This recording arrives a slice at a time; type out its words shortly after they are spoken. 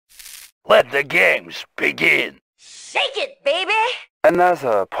Let the games begin. Shake it, baby!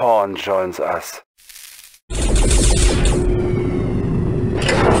 Another pawn joins us.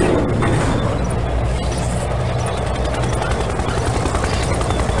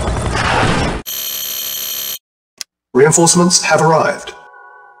 Reinforcements have arrived.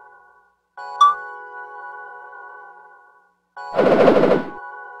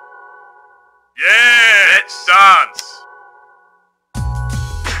 Yeah, let's dance.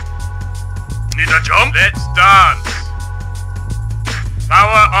 Need a jump? Let's dance.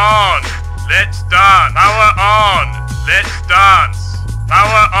 Power on. Let's dance. Power on. Let's dance.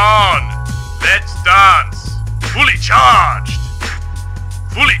 Power on. Let's dance. Fully charged.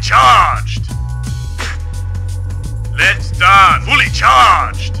 Fully charged. Let's dance. Fully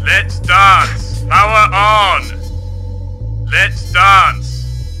charged. Let's dance. Power on. Let's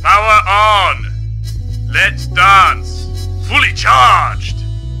dance. Power on. Let's dance. Fully charged.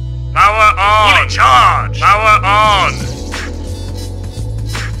 Power on. Fully charged. Power on.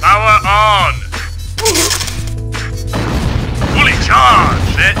 Power on. Fully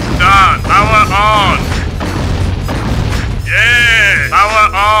charged. Let's dance. Power on. Yeah. Power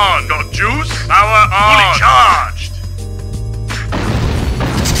on. Got juice? Power on. Fully charged.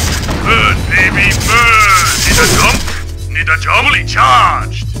 Burn, baby, burn. Need a jump? Need a jump? Fully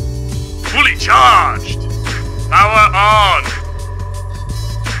charged. Fully charged. Power on.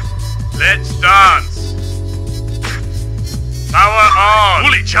 Let's dance. Power on.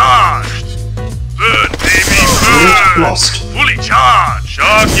 Fully charged. Burn, baby, burn. Lost. Fully charged.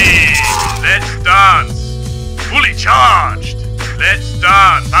 Sharky. Let's dance. Fully charged. Let's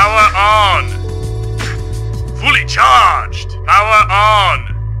dance. Power on. Fully charged. Power on.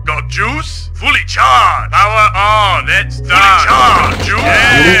 Got juice? Fully charged. Power on. Let's dance. Fully charged. Juice?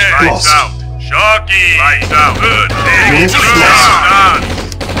 Yeah. Lights out. Sharky. Lights out. Good. Baby, dance.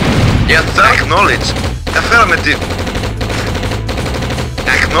 Yes, sir. Acknowledged. Affirmative.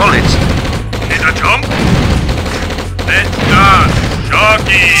 Acknowledged. Need a jump? Let's dance.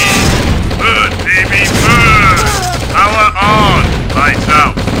 Sharky. Good, baby, good. Power on. Lights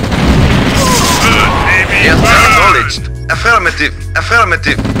out. Good, baby, Yes, sir. good. Acknowledged. Affirmative.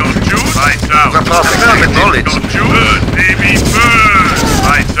 Affirmative. Got juice? Lights out. Affirmative. Acknowledged. Got juice? Good, baby, good.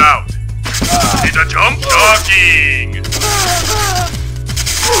 Lights out. Need a jump? Sharking.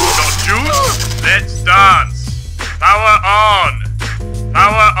 Got juice? Let's dance. Power on.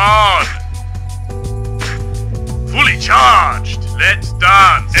 Power on. Fully charged. Let's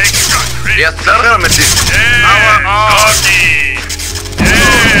dance. Extra crit. Yes, sir. Affirmative. Yeah. Power on. Sharky.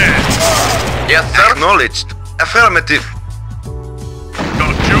 Yeah. Yes, sir. Acknowledged. Affirmative.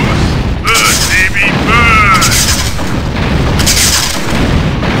 Got juice? Burn, baby, burn.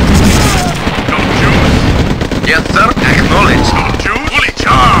 Got juice? Yes, sir. Acknowledged. Got juice? Fully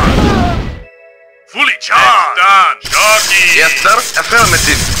charged. Fully charged. Done. Sharky. Yes, sir.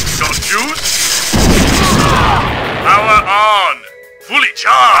 Affirmative. Got juice? Power on. Fully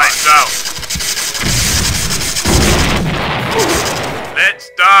charged. Lights out. Let's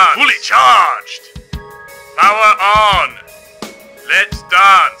dance. Fully charged. Power on. Let's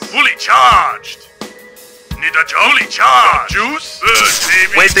dance. Fully charged. Need a jump? Fully charged. Juice? Burn,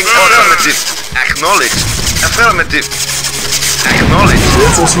 baby. Waiting. Burn. Affirmative. Acknowledged. Affirmative. Acknowledged.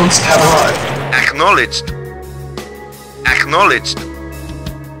 Reinforcements have arrived. Acknowledged. Acknowledged.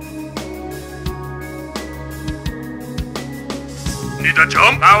 Need a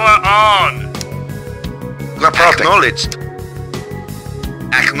jump? Power on. Acknowledged.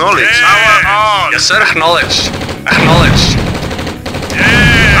 Acknowledged. Yeah. Power on. Yes, sir. Acknowledged. Acknowledged.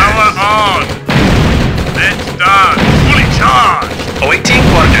 Yeah. Power on. Let's dance. Fully charged. Awaiting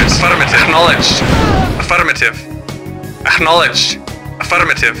orders. Affirmative. Acknowledged. Affirmative. Acknowledged.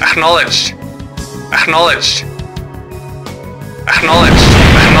 Affirmative. Acknowledged. Acknowledged. Acknowledged.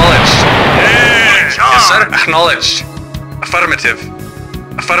 Acknowledged. Yeah. Yes, sir. Acknowledged. Affirmative.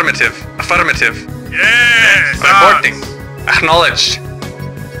 Affirmative. Affirmative. Yeah. Reporting. Acknowledged.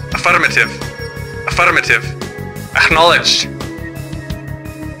 Affirmative. Affirmative. Acknowledged.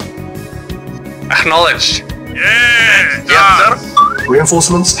 Acknowledged. Yeah. Yes, sir.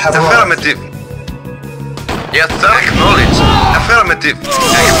 Reinforcements have arrived. Affirmative. Yes, sir. Acknowledged. Affirmative.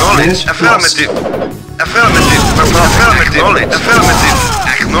 Acknowledged. Affirmative. Affirmative. Affirmative. Acknowledged. Affirmative.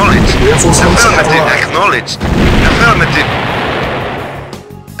 Acknowledged. Reinforcements have Affirmative. arrived. Acknowledged. Affirmative.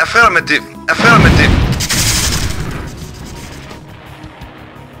 Affirmative. Affirmative.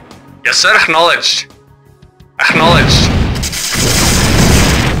 Yes, sir. Acknowledged. Acknowledged.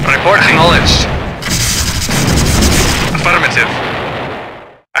 Report acknowledged. Affirmative.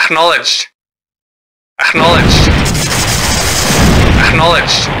 Acknowledged. Acknowledged.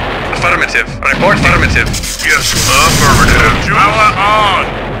 Acknowledged. Affirmative. Report affirmative. Yes, affirmative. Power on.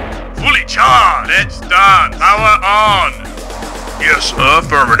 Fully charged. Let's dance. Power on. Yes,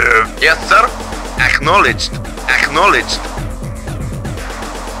 affirmative. Yes, sir. Acknowledged. Acknowledged.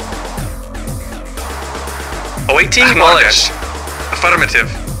 Awaiting orders. Affirmative.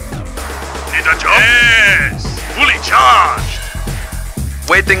 Need a job? Yes. Fully charged.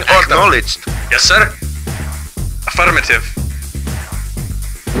 Waiting order. Acknowledged. Yes, sir. Affirmative.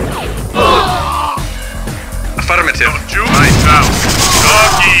 Affirmative. Don't you? Lights out.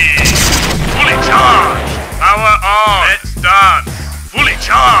 Doggy. Fully charged. Power on. Let's dance. Fully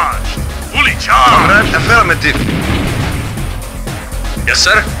charged. Fully charged. Comrade, affirmative. Yes,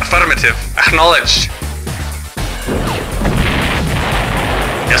 sir. Affirmative. Acknowledged.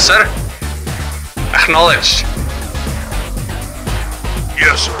 Yes, sir. Acknowledged.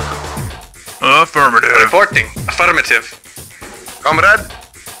 Yes, sir. Affirmative. Reporting. Affirmative. Comrade,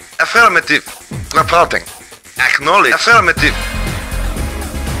 affirmative. Reporting. Acknowledged. Affirmative.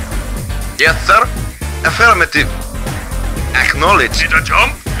 Yes, sir. Affirmative. Acknowledged. Need a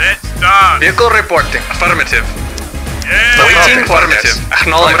jump? Let's dance. Vehicle reporting. Affirmative. Yes. Awaiting affirmative.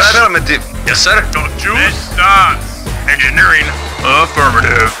 Acknowledged. Comrade, affirmative. Yes, sir. Don't you? Let's dance. Engineering.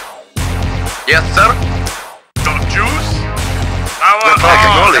 Affirmative. Yes, sir. Don't juice. Power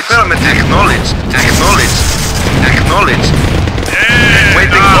Acknowledged. on. Affirmative. Acknowledged. Acknowledged. Acknowledged. Yeah.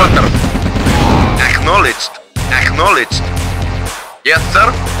 Waiting dance. order. Acknowledged. Acknowledged. Yes, sir.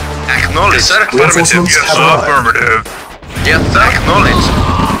 Acknowledged. Yes, sir. Affirmative. Reinforcements Yes, have arrived. affirmative. Yes, sir. Acknowledged.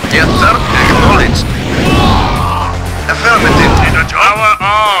 Yes, sir. Acknowledged. Affirmative. Need a jump? Power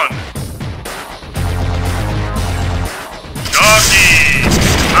on. Doggy.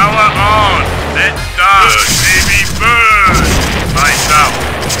 Power on. Let's dance. Baby bird. Lights out.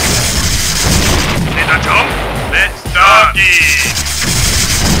 Need a jump? Let's dance. Doggy.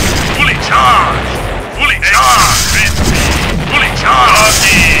 Fully charged. Fully charged. Fully charged.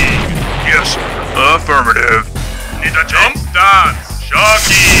 Doggy. Yes, sir. Affirmative. Need a jump? Let's dance.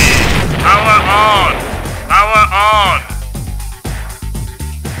 Doggy. Power on. Power on.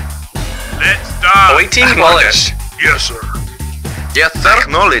 Let's dance. Awaiting orders. Yes, sir. Yes, sir.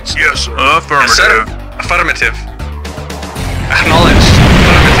 Acknowledged. Yes, sir. Yes, sir. Affirmative. Affirmative. Acknowledged.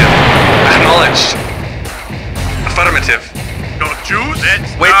 Affirmative. Acknowledged. Affirmative. Don't choose.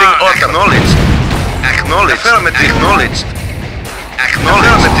 Let's Waiting dance. order. Acknowledged. Acknowledged. Affirmative. Acknowledged.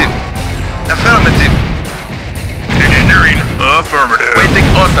 Acknowledged. Affirmative. Engineering. Affirmative. Waiting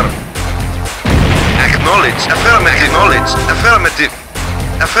order. Acknowledged. Affirmative. Acknowledged. Affirmative.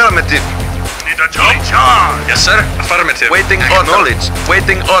 Affirmative. Need a jump? Charge. Yes, sir. Affirmative. Waiting order. Acknowledged.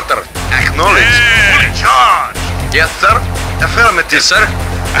 Waiting order. Acknowledged. Fully charged. Yes, sir. Affirmative. Yes, sir.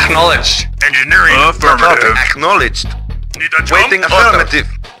 Acknowledged. Engineering. Affirmative. Acknowledged. Need a jump? Waiting affirmative.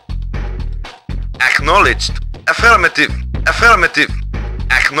 Acknowledged. Affirmative. Affirmative.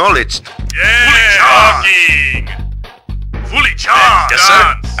 Acknowledged. Yeah. Fully charging. Fully charged. Yes, sir.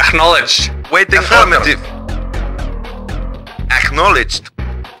 Dance. Acknowledged. Waiting affirmative. Acknowledged.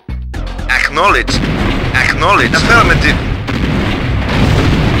 Acknowledged. Acknowledged. Affirmative.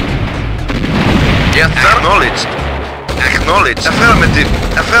 Yes, sir. Acknowledged. Acknowledged. Affirmative.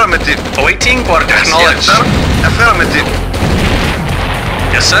 Affirmative. Awaiting orders. Yes, Acknowledged. sir. Affirmative.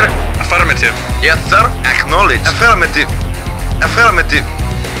 Yes, sir. Affirmative. Yes, sir. Acknowledged. Affirmative. Affirmative.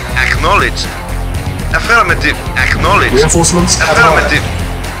 Acknowledged. Affirmative. Acknowledged. Reinforcements have arrived. Affirmative.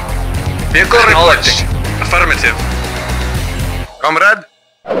 Vehicle acknowledged. Affirmative. Comrade.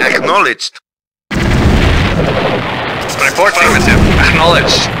 Acknowledged. Report affirmative.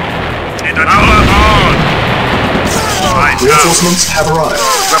 Acknowledged. Need a power on. Lights out. Reinforcements have arrived.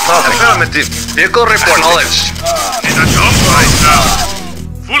 Report. Affirmative. Vehicle report acknowledged. Need a jump? Lights out.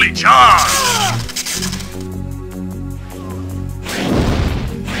 Fully charged.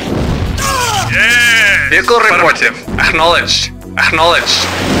 Yeah. Vehicle affirmative. Acknowledged. Acknowledged.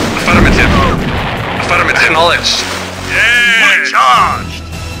 Affirmative. Affirmative. Acknowledged. Yeah. Fully charged.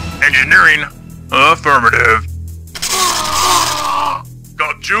 Engineering. Affirmative.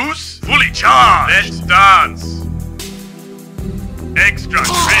 Got juice? Fully charged. Let's dance. Extra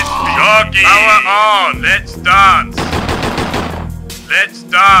crispy. Doggy. Power on. Let's dance. Let's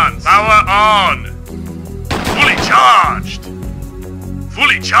dance. Power on. Fully charged.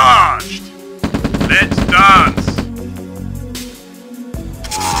 Fully charged. Let's dance.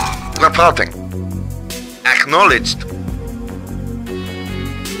 Reporting. Acknowledged.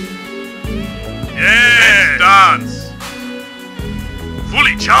 Yeah. Let's dance.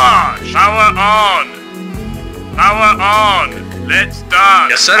 Fully charged. Power on. Power on. Let's dance.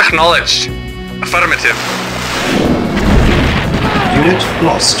 Yes, sir. Acknowledged. Affirmative. Unit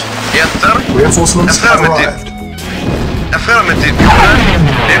lost. Yes, sir. Reinforcements have Affirmative. arrived. Affirmative.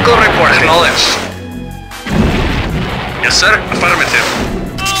 Vehicle report acknowledged. Yes, sir. Affirmative.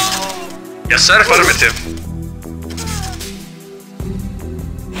 Yes, sir. Affirmative.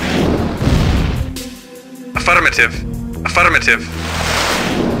 Affirmative. Affirmative.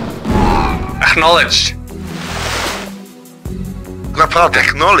 Acknowledged. Report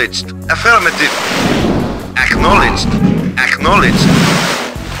acknowledged. Affirmative. Acknowledged. Acknowledged.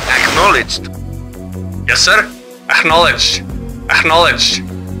 Acknowledged. Yes, sir. Acknowledged. Acknowledged.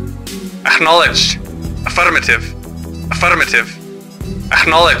 Acknowledged. Affirmative. Affirmative.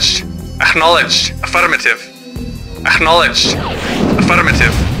 Acknowledged. Acknowledged. Affirmative. Acknowledged.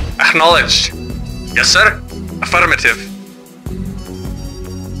 Affirmative. Acknowledged. Yes, sir. Affirmative.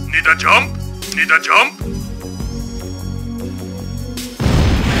 Need a jump? Need a jump?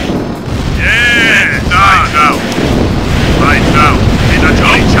 Yeah, right now. Right now. Need a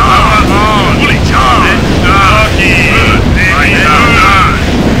jump? Power on. Fully charged. Jockey. Good, baby. Right now.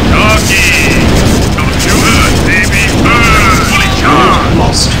 Jockey. Don't you good, baby. Good. Fully charged.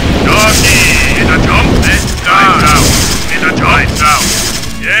 Lost. Jockey. Need a jump? Let's right now. Need a jump? Right now.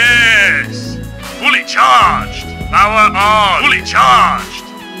 Yes. Fully charged. Power on. Fully charged.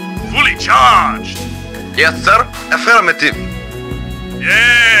 Fully charged. Yes, sir. Affirmative.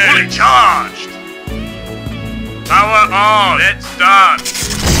 Yeah. Fully charged. Power on. Let's dance.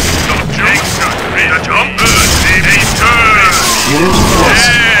 Don't jump. Ready to jump. Good. Baby. Good. Unit lost.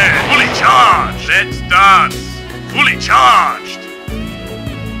 Yeah. Fully charged. Let's dance. Fully charged.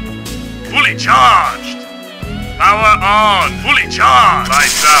 Fully charged. Power on. Fully charged.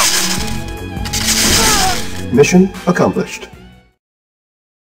 Lights out. Mission accomplished.